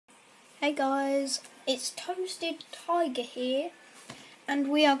Hey guys, it's Toasted Tiger here, and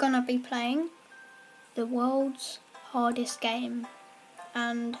we are gonna be playing the world's hardest game.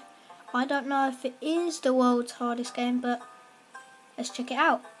 And I don't know if it is the world's hardest game, but let's check it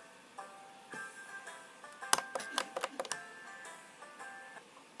out.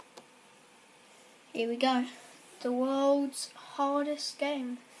 Here we go. The world's hardest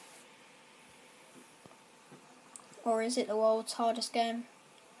game. Or is it the world's hardest game?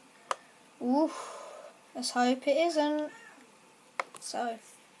 Oof. Let's hope it isn't. So,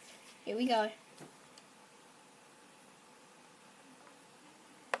 here we go.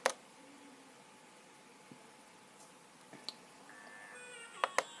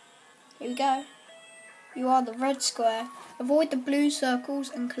 Here we go. You are the red square. Avoid the blue circles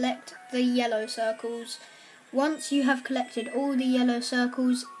and collect the yellow circles. Once you have collected all the yellow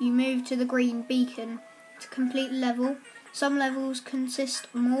circles, you move to the green beacon. To complete the level, some levels consist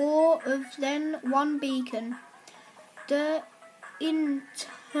more than one beacon. The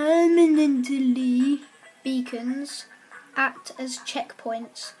intermittently beacons act as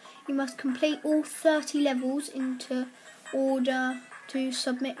checkpoints. You must complete all 30 levels in order to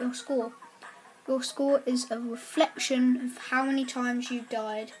submit your score. Your score is a reflection of how many times you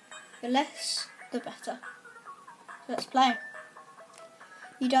died. The less, the better. Let's play.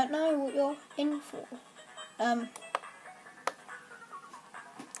 You don't know what you're in for.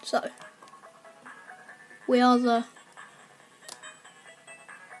 So, we are the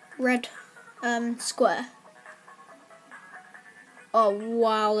red square. Oh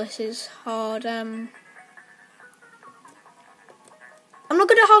wow, this is hard. I'm not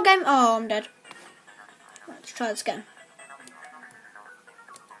good at hard game. Oh, I'm dead. Let's try this again.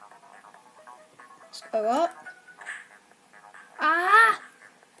 Let's go up. Ah!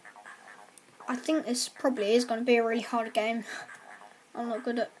 I think this probably is going to be a really hard game. I'm not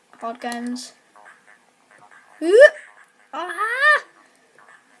good at hard games. Ah!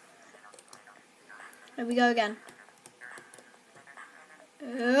 There we go again.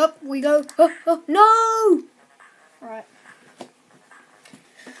 Up we go. Oh, no! Right.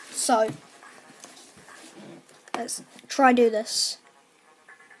 So, let's try do this.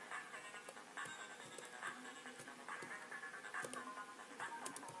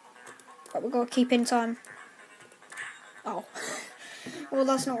 Right, we've got to keep in time. Oh. Well,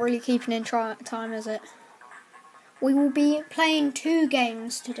 that's not really keeping in time, is it? We will be playing 2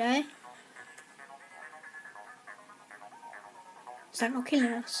 games today. Is that not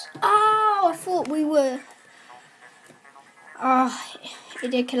killing us? Oh, I thought we were. Oh,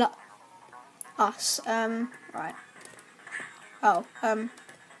 it did kill us. Right. Oh,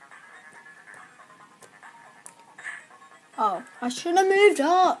 Oh, I should have moved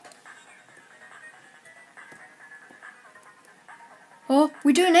up. Oh,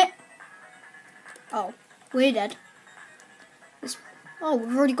 we're doing it. Oh, we're dead. Oh,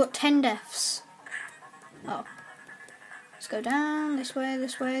 we've already got 10 deaths. Oh. Let's go down this way,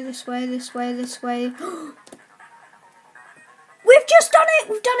 this way, this way, this way, this way. We've just done it!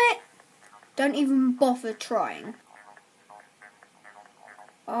 We've done it! Don't even bother trying.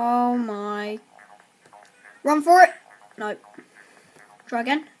 Oh my. Run for it! Nope. Try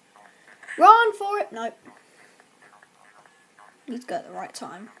again. Run for it! Nope. Need to go at the right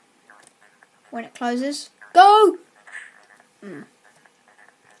time. When it closes, go!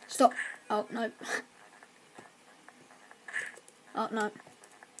 Stop. Oh, no. Oh, no.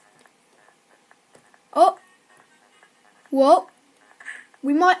 Oh! Whoa!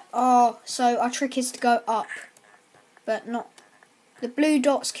 We might... Oh, so our trick is to go up. But not... The blue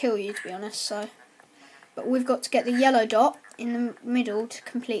dots kill you, to be honest, so... But we've got to get the yellow dot in the middle to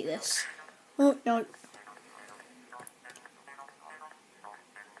complete this. Oh, no.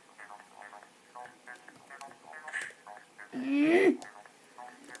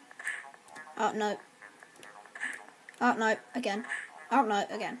 Oh, no. Oh, no, again. Oh, no,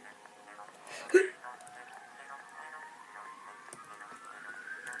 again.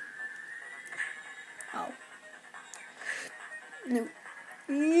 Oh. No.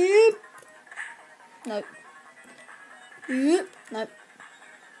 Nope. Nope.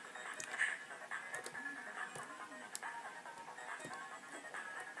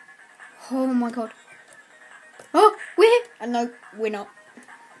 Oh my god. Oh, we're here. And no, we're not.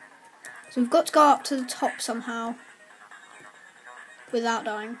 So we've got to go up to the top somehow. Without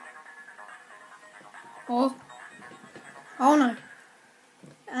dying. Oh. Oh no.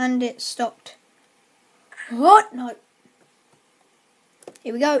 And it stopped. What? No.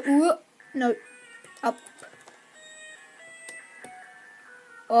 Here we go. Ooh. No. Up.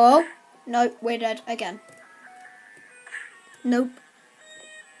 Oh. No, we're dead again. Nope.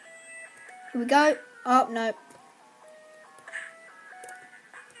 Here we go. Oh, no.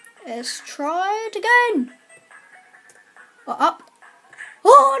 Let's try it again. Oh, up.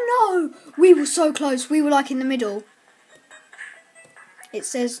 Oh, no. We were so close. We were like in the middle. It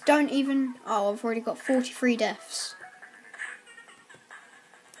says don't even... Oh, I've already got 43 deaths.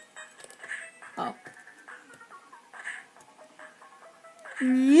 Oh.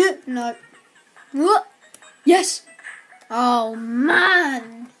 Yeah, no. What? Yes. Oh,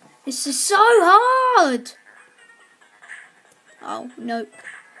 man. This is so hard. Oh, no.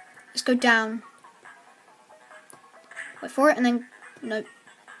 Let's go down. Wait for it and then... Nope.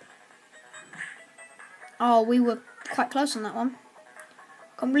 Oh, we were quite close on that one.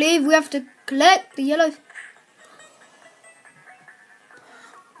 Can't believe we have to collect the yellow.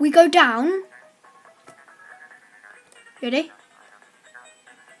 We go down. Ready?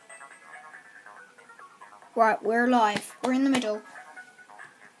 Right, we're alive. We're in the middle.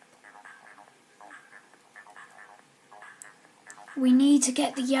 We need to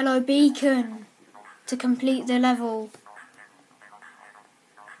get the yellow beacon to complete the level.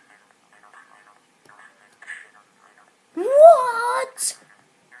 What?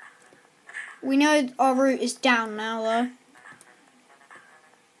 We know our route is down now, though.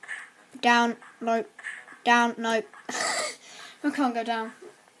 Down, nope. Down, nope. I can't go down.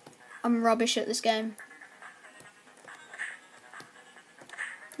 I'm rubbish at this game.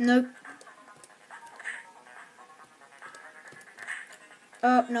 Nope.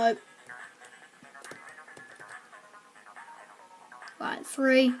 Nope. Right,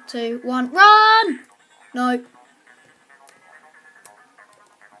 3, 2, 1, run! Nope.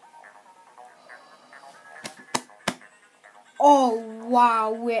 Oh,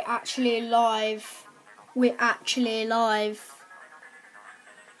 wow, we're actually alive. We're actually alive.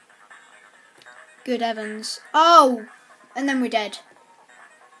 Good heavens. Oh! And then we're dead.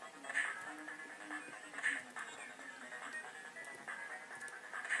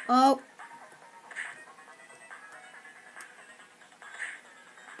 Oh.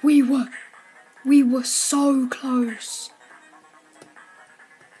 We were so close.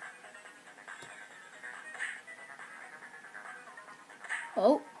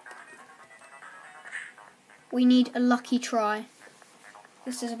 Oh. We need a lucky try.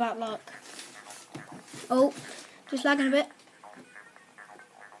 This is about luck. Oh, just lagging a bit.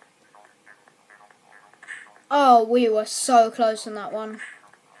 Oh, we were so close on that one.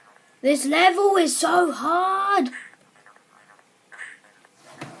 This level is so hard.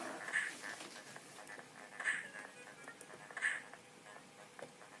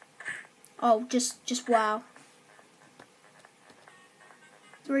 Oh, just wow.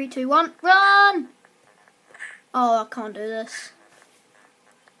 3, 2, 1, run! Oh, I can't do this.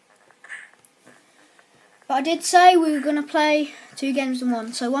 But I did say we were going to play 2 games in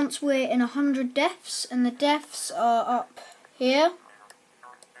 1. So once we're in 100 deaths, and the deaths are up here.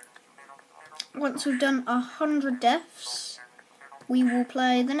 Once we've done 100 deaths, we will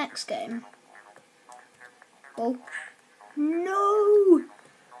play the next game. Oh. No!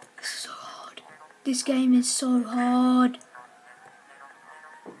 This is so hard. This game is so hard.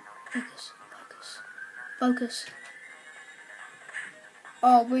 Focus, focus, focus.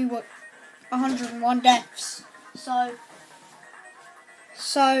 Oh, we were 101 deaths. So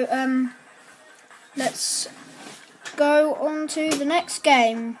let's go on to the next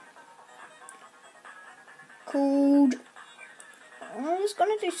game called, I was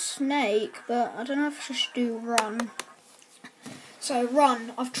going to do Snake, but I don't know if I should do Run. So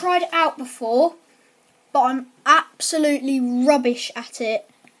Run, I've tried it out before, but I'm absolutely rubbish at it.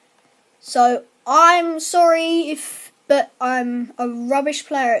 So I'm sorry but I'm a rubbish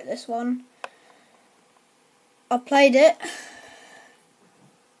player at this one. I played it.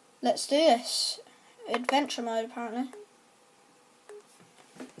 Let's do this. Adventure mode, apparently.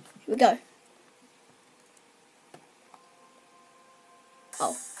 Here we go.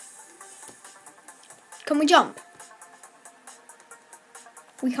 Oh. Can we jump?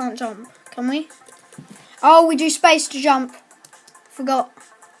 We can't jump, can we? Oh, we do space to jump. Forgot.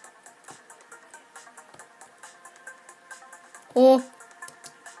 Or...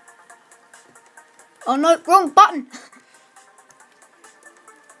 Oh no, wrong button!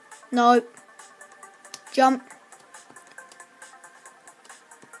 No. Jump.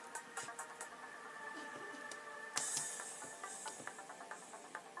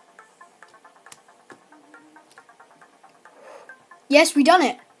 Yes, we done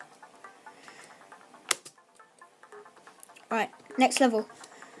it. Right, next level.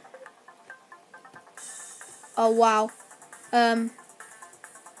 Oh wow.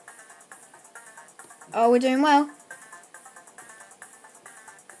 Oh, we're doing well.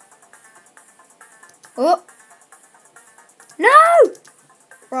 Oh! No!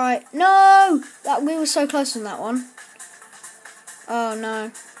 Right, no! We were so close on that one. Oh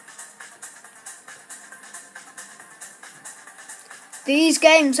no. These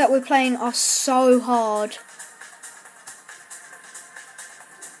games that we're playing are so hard.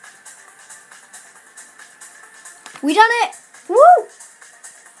 We done it! Woo!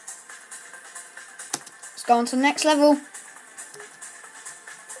 Let's go on to the next level.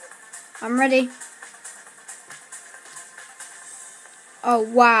 I'm ready. Oh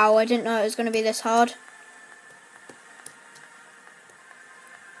wow, I didn't know it was going to be this hard.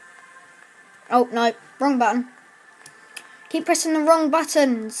 Oh no, wrong button. Keep pressing the wrong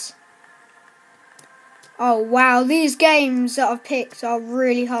buttons. Oh wow, these games that I've picked are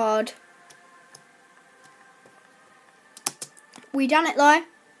really hard. We done it though.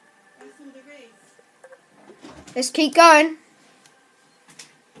 Let's keep going.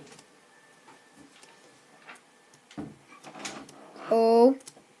 Oh.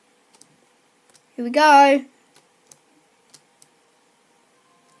 Here we go.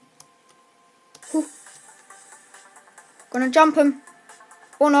 Whew. Gonna jump him.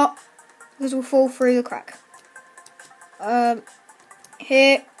 Or not. Because we'll fall through the crack.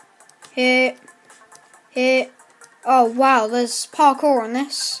 Here. Here. Here. Oh wow, there's parkour on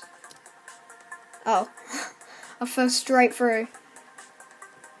this. Oh. I fell straight through.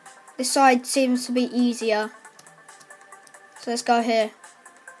 This side seems to be easier. So let's go here.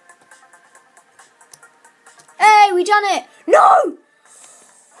 Hey, we done it! No!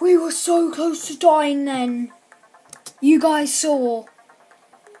 We were so close to dying then. You guys saw.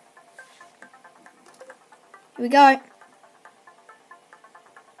 Here we go.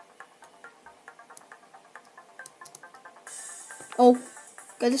 Oh,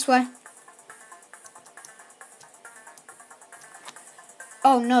 go this way.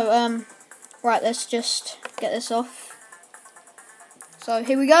 Oh no, right, let's just get this off. So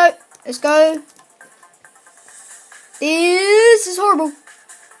here we go. Let's go. This is horrible.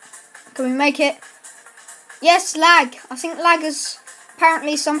 Can we make it? Yes, lag. I think lag has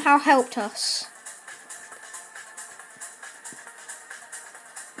apparently somehow helped us.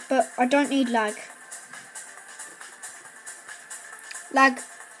 But I don't need lag. Lag,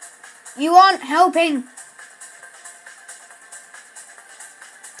 you aren't helping.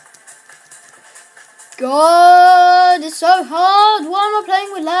 God, it's so hard. Why am I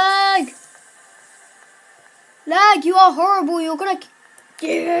playing with lag? Lag, you are horrible. You're gonna...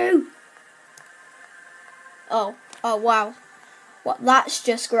 You. Oh wow. What? That's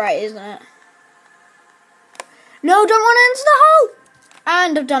just great, isn't it? No, don't run into the hole.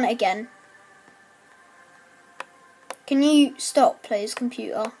 And I've done it again. Can you stop, please,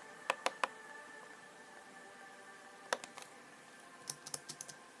 computer?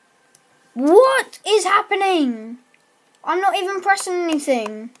 What is happening? I'm not even pressing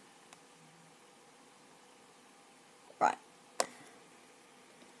anything. Right.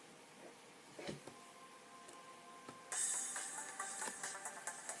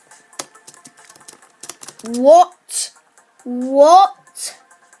 What? What?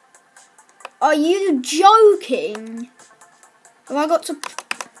 Are you joking? Have I got to...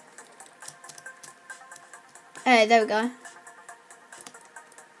 Hey, there we go.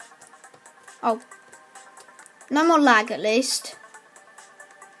 Oh. No more lag, at least.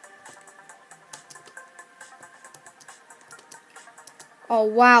 Oh,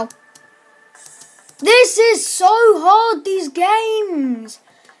 wow. This is so hard, these games.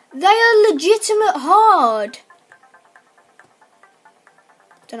 They are legitimate hard.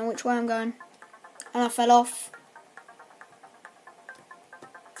 Don't know which way I'm going. And I fell off.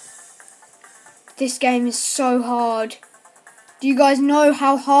 This game is so hard. Do you guys know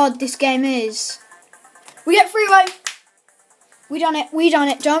how hard this game is? We get freeway. We done it. We done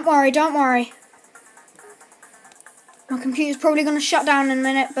it. Don't worry. Don't worry. My computer's probably going to shut down in a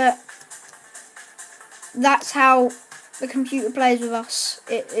minute, but that's how the computer plays with us.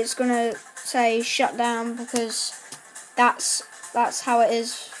 It's going to say shut down because that's how it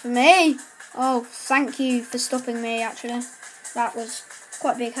is for me. Oh, thank you for stopping me, actually. That was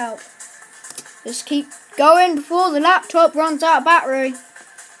quite a big help. Just keep going before the laptop runs out of battery.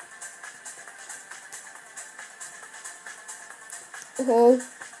 Oh,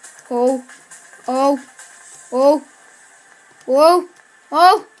 oh, oh, oh, oh,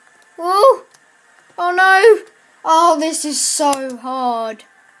 oh, oh, oh no. Oh, this is so hard.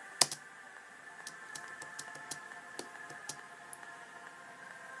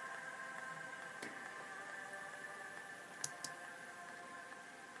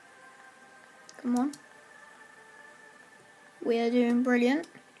 Come on. We are doing brilliant.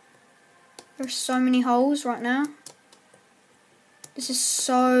 There's so many holes right now. This is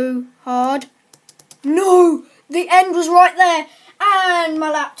so hard. No! The end was right there. And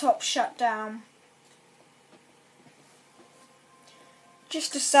my laptop shut down.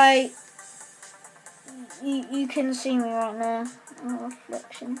 Just to say, you can see me right now. Oh,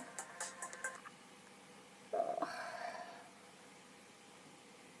 reflection.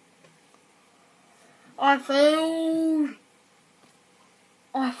 I failed.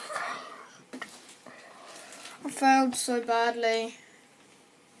 I failed so badly.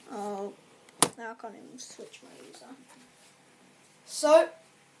 Oh, now I can't even switch my user. So,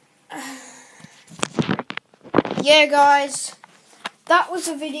 yeah guys, that was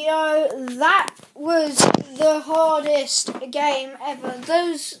a video. That was the hardest game ever.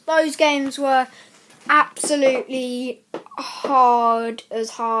 Those games were absolutely hard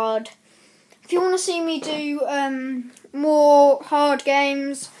as hard. If you want to see me do more hard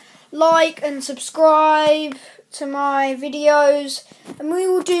games, like and subscribe to my videos, and we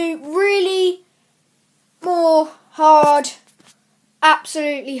will do really more hard,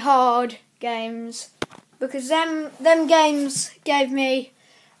 absolutely hard games, because them games gave me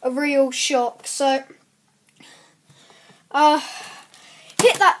a real shock. So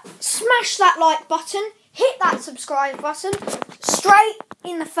smash that like button, hit that subscribe button straight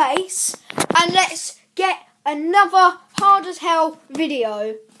in the face, and let's get another hard as hell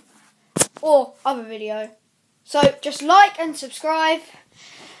video or other video. So just like and subscribe,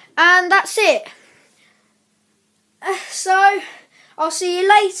 and that's it. So I'll see you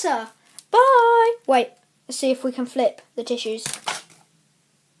later. Bye. Wait, let's see if we can flip the tissues.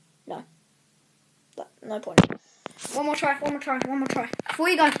 No, no point. One more try. Before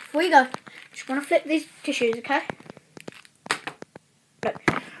you go, just want to flip these tissues, okay? No,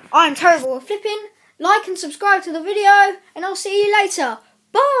 I'm terrible at flipping. Like and subscribe to the video, and I'll see you later.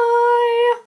 Bye.